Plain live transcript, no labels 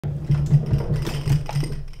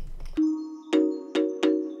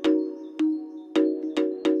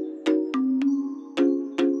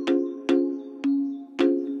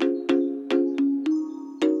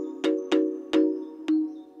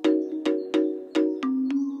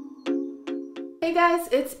Hey guys,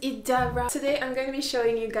 it's Idara. Today I'm going to be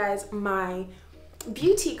showing you guys my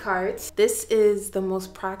beauty cart. This is the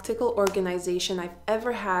most practical organization I've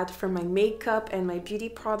ever had for my makeup and my beauty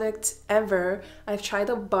products ever. I've tried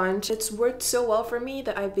a bunch. It's worked so well for me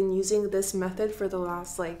that I've been using this method for the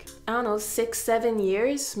last I don't know, 6-7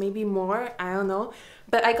 years, maybe more, I don't know.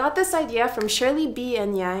 But I got this idea from Shirley B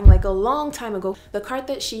and Yang a long time ago. The cart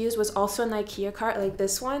that she used was also an IKEA cart like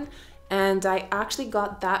this one. And I actually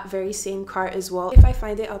got that very same cart as well. If I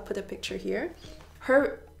find it, I'll put a picture here.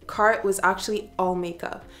 Her cart was actually all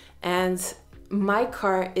makeup. And my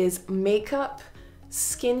cart is makeup,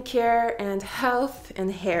 skincare, and health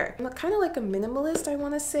and hair. I'm kind of like a minimalist, I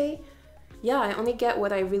want to say. Yeah, I only get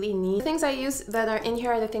what I really need. The things I use that are in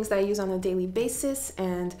here are the things that I use on a daily basis.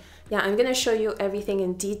 And yeah, I'm gonna show you everything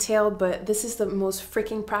in detail, but this is the most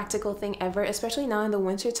freaking practical thing ever, especially now in the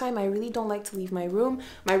winter time. I really don't like to leave my room.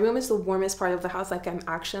 My room is the warmest part of the house. I'm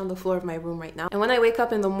actually on the floor of my room right now. And when I wake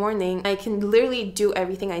up in the morning, I can literally do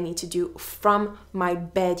everything I need to do from my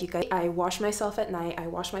bed, you guys. I wash myself at night. I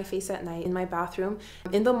wash my face at night in my bathroom.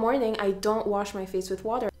 In the morning, I don't wash my face with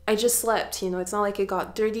water. I just slept, you know, it's not like it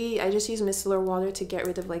got dirty. I just use micellar water to get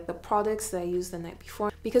rid of the products that I used the night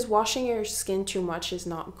before, because washing your skin too much is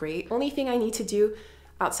not great. Only thing I need to do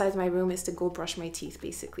outside my room is to go brush my teeth,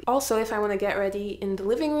 basically. Also, if I want to get ready in the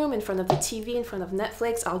living room in front of the TV, in front of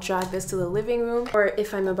Netflix, I'll drag this to the living room. Or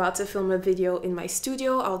if I'm about to film a video in my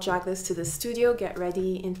studio, I'll drag this to the studio, get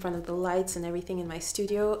ready in front of the lights and everything in my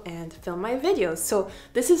studio, and film my videos. So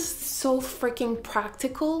this is so freaking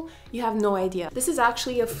practical, you have no idea. This is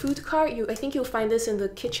actually a food cart. I think you'll find this in the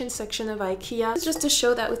kitchen section of IKEA. It's just to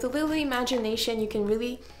show that with a little imagination, you can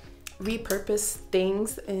really repurpose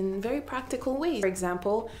things in very practical ways. For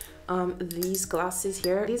example, these glasses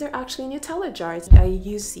here, these are actually Nutella jars. I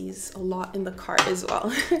use these a lot in the cart as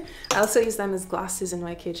well. I also use them as glasses in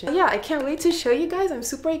my kitchen. Yeah, I can't wait to show you guys. I'm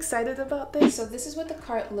super excited about this. So this is what the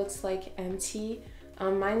cart looks like empty.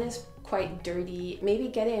 Mine is quite dirty. Maybe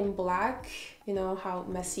get it in black. You know how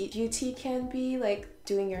messy beauty can be, like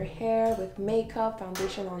doing your hair with makeup,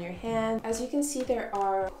 foundation on your hand. As you can see, there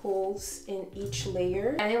are holes in each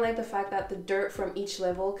layer. I didn't like the fact that the dirt from each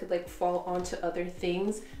level could fall onto other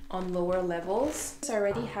things on lower levels. I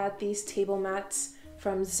already had these table mats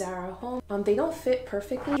from Zara Home. They don't fit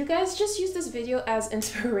perfectly. You guys just use this video as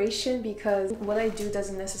inspiration because what I do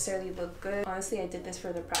doesn't necessarily look good. Honestly, I did this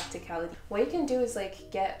for the practicality. What you can do is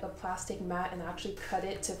get a plastic mat and actually cut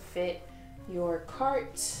it to fit your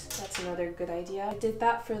cart. That's another good idea. I did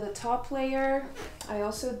that for the top layer. I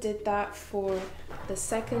also did that for the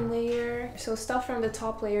second layer. So stuff from the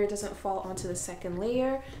top layer doesn't fall onto the second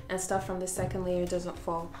layer, and stuff from the second layer doesn't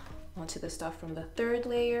fall onto the stuff from the third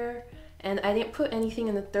layer. And I didn't put anything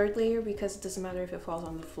in the third layer because it doesn't matter if it falls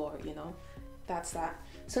on the floor, you know? That's that.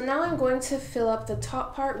 So now I'm going to fill up the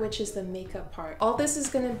top part, which is the makeup part. All this is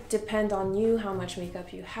gonna depend on you, how much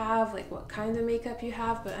makeup you have, what kind of makeup you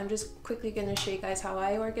have, but I'm just quickly gonna show you guys how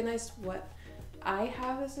I organized what I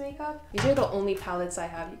have as makeup. These are the only palettes I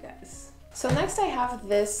have, you guys. So next I have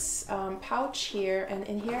this pouch here, and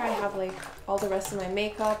in here I have all the rest of my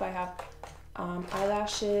makeup. I have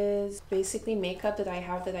eyelashes, basically makeup that I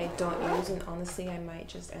have that I don't use, and honestly I might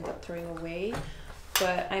just end up throwing away.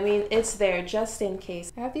 But I mean, it's there just in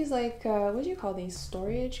case. I have these what do you call these?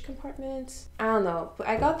 Storage compartments? I don't know. But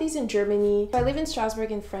I got these in Germany. I live in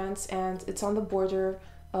Strasbourg in France, and it's on the border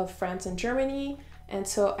of France and Germany. And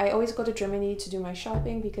so I always go to Germany to do my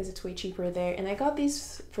shopping because it's way cheaper there. And I got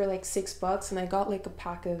these for $6, and I got a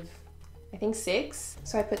pack of, I think 6.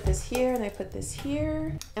 So I put this here and I put this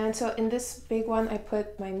here. And so in this big one, I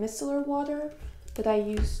put my micellar water that I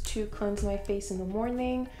use to cleanse my face in the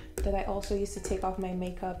morning, that I also use to take off my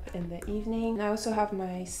makeup in the evening. And I also have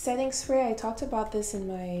my setting spray. I talked about this in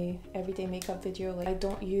my everyday makeup video. I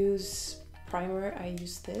don't use primer, I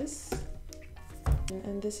use this.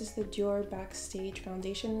 And this is the Dior Backstage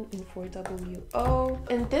Foundation in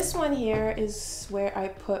 4WO. And this one here is where I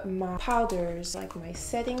put my powders, like my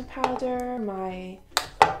setting powder, my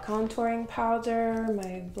contouring powder,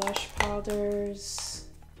 my blush powders,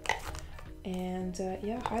 and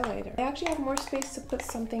yeah, highlighter. I actually have more space to put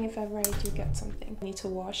something if ever I do get something. I need to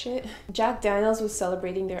wash it. Jack Daniels was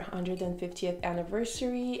celebrating their 150th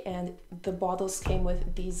anniversary, and the bottles came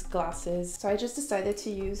with these glasses. So I just decided to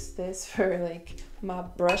use this for my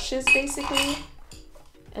brushes, basically.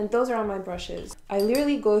 And those are all my brushes. I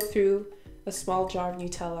literally go through a small jar of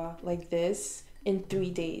Nutella like this in 3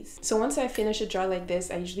 days. So once I finish a jar like this,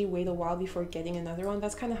 I usually wait a while before getting another one.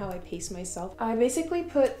 That's kind of how I pace myself. I basically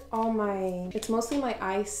put all it's mostly my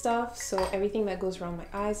eye stuff, so everything that goes around my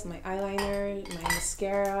eyes, my eyeliner, my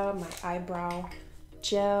mascara, my eyebrow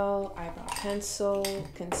gel, eyebrow pencil,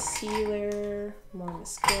 concealer, more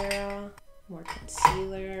mascara, more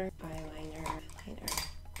concealer, eyeliner.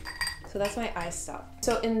 So that's my eye stuff.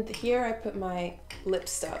 So in here I put my lip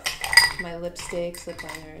stuff, my lipsticks, lip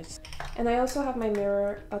liners. And I also have my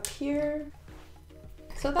mirror up here.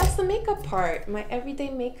 So that's the makeup part, my everyday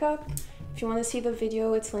makeup. If you want to see the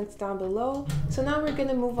video, it's linked down below. So now we're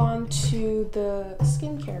gonna move on to the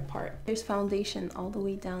skincare part. There's foundation all the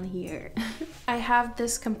way down here. I have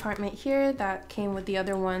this compartment here that came with the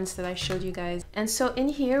other ones that I showed you guys. And so in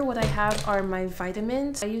here, what I have are my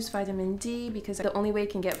vitamins. I use vitamin D because the only way you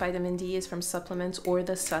can get vitamin D is from supplements or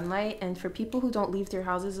the sunlight. And for people who don't leave their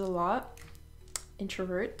houses a lot,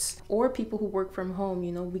 introverts, or people who work from home,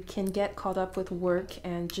 you know, we can get caught up with work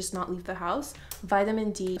and just not leave the house.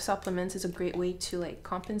 Vitamin D supplements is a great way to like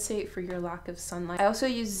compensate for your lack of sunlight. I also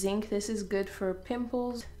use zinc. This is good for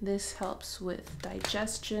pimples. This helps with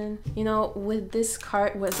digestion. You know, with this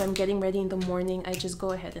cart, as I'm getting ready in the morning, I just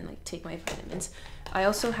go ahead and like take my vitamins. I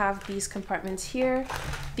also have these compartments here.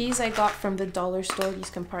 These I got from the dollar store, these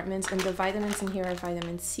compartments, and the vitamins in here are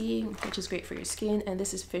vitamin C, which is great for your skin, and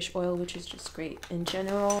this is fish oil, which is just great in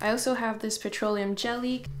general. I also have this petroleum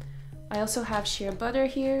jelly. I also have shea butter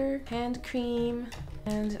here, hand cream,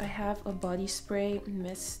 and I have a body spray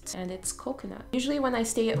mist, and it's coconut. Usually when I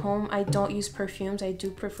stay at home, I don't use perfumes. I do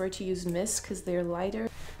prefer to use mists because they're lighter.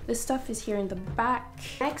 This stuff is here in the back.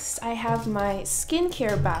 Next, I have my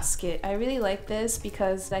skincare basket. I really like this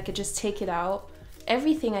because I could just take it out.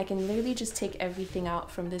 Everything, I can literally just take everything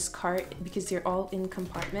out from this cart because they're all in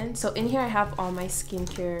compartments. So in here I have all my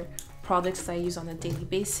skincare products that I use on a daily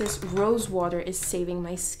basis. Rose water is saving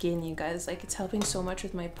my skin, you guys. Like, it's helping so much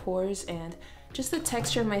with my pores, and just the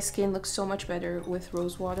texture of my skin looks so much better with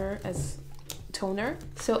rose water as toner.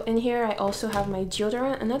 So in here I also have my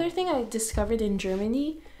deodorant. Another thing I discovered in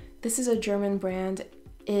Germany, this is a German brand,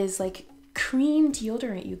 is like cream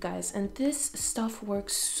deodorant, you guys, and this stuff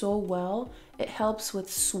works so well. It helps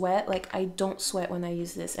with sweat. Like, I don't sweat when I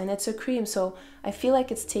use this, and it's a cream, so I feel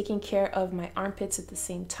like it's taking care of my armpits at the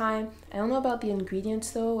same time. I don't know about the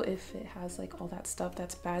ingredients though, if it has like all that stuff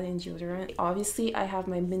that's bad in deodorant. Obviously I have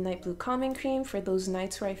my Midnight Blue calming cream for those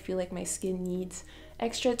nights where I feel like my skin needs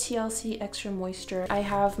extra TLC, extra moisture. I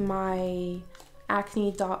have my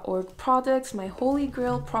acne.org products, my Holy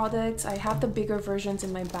Grail products. I have the bigger versions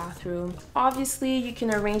in my bathroom. Obviously, you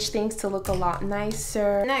can arrange things to look a lot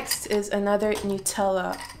nicer. Next is another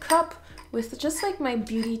Nutella cup with just like my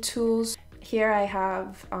beauty tools. Here I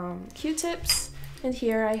have Q-tips, and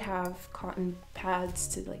here I have cotton pads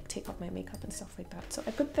to like take off my makeup and stuff like that. So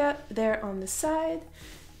I put that there on the side.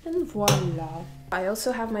 And voila. I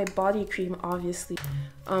also have my body cream, obviously.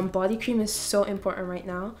 Body cream is so important right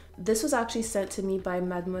now. This was actually sent to me by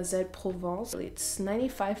Mademoiselle Provence. It's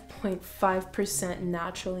 95.5%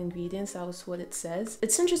 natural ingredients. That was what it says.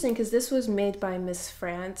 It's interesting because this was made by Miss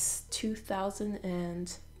France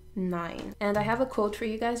 2009. And I have a code for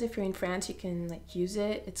you guys. If you're in France, you can like use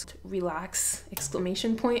it. It's relax,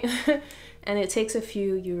 exclamation point. And it takes a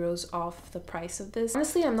few euros off the price of this.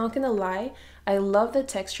 Honestly, I'm not gonna lie, I love the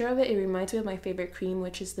texture of it. It reminds me of my favorite cream,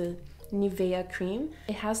 which is the Nivea cream.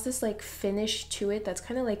 It has this like finish to it that's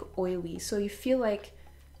kind of like oily, so you feel like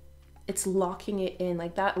it's locking it in.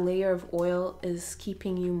 Like, that layer of oil is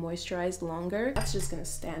keeping you moisturized longer. That's just gonna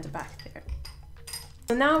stand back there.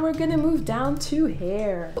 So now we're gonna move down to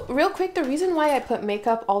hair. Real quick, the reason why I put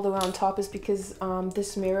makeup all the way on top is because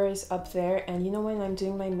this mirror is up there, and you know, when I'm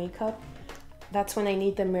doing my makeup, that's when I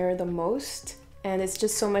need the mirror the most, and it's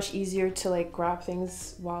just so much easier to like grab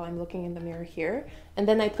things while I'm looking in the mirror here. And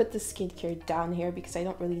then I put the skincare down here because I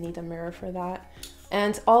don't really need a mirror for that.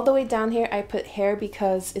 And all the way down here I put hair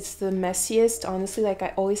because it's the messiest, honestly. Like,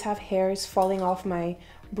 I always have hairs falling off my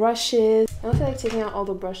brushes. I don't feel like taking out all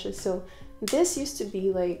the brushes, so this used to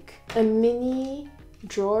be like a mini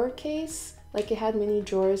drawer case. Like, it had mini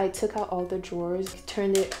drawers. I took out all the drawers,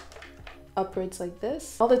 turned it upwards like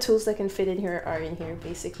this. All the tools that can fit in here are in here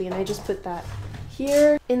basically, and I just put that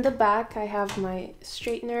here. In the back I have my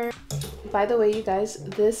straightener. By the way, you guys,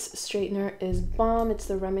 this straightener is bomb. It's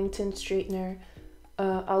the Remington straightener.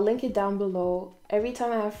 I'll link it down below. Every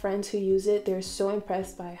time I have friends who use it, they're so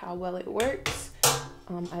impressed by how well it works.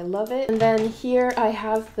 I love it. And then here I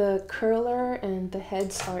have the curler, and the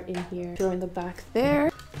heads are in here. Throw in the back there.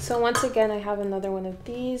 So once again, I have another one of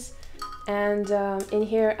these. And in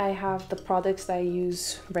here I have the products that I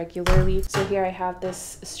use regularly. So here I have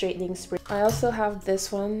this straightening spray. I also have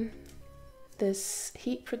this one, this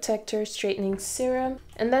heat protector straightening serum.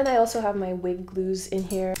 And then I also have my wig glues in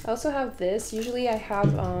here. I also have this. Usually I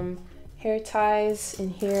have hair ties in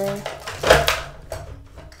here.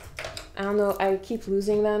 I don't know, I keep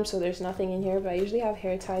losing them, so there's nothing in here, but I usually have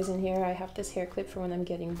hair ties in here. I have this hair clip for when I'm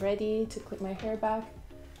getting ready to clip my hair back.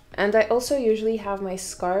 And I also usually have my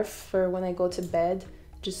scarf for when I go to bed.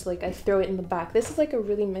 Just like I throw it in the back. This is like a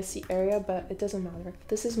really messy area, but it doesn't matter.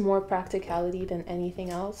 This is more practicality than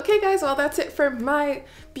anything else. Okay guys, well that's it for my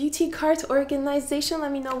beauty cart organization.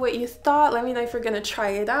 Let me know what you thought. Let me know if you're gonna try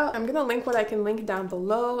it out. I'm gonna link what I can link down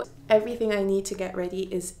below. Everything I need to get ready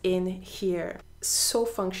is in here. So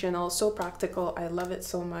functional, so practical. I love it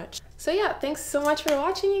so much. So yeah, thanks so much for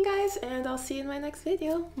watching, you guys, and I'll see you in my next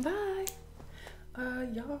video. Bye.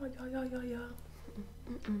 Yeah.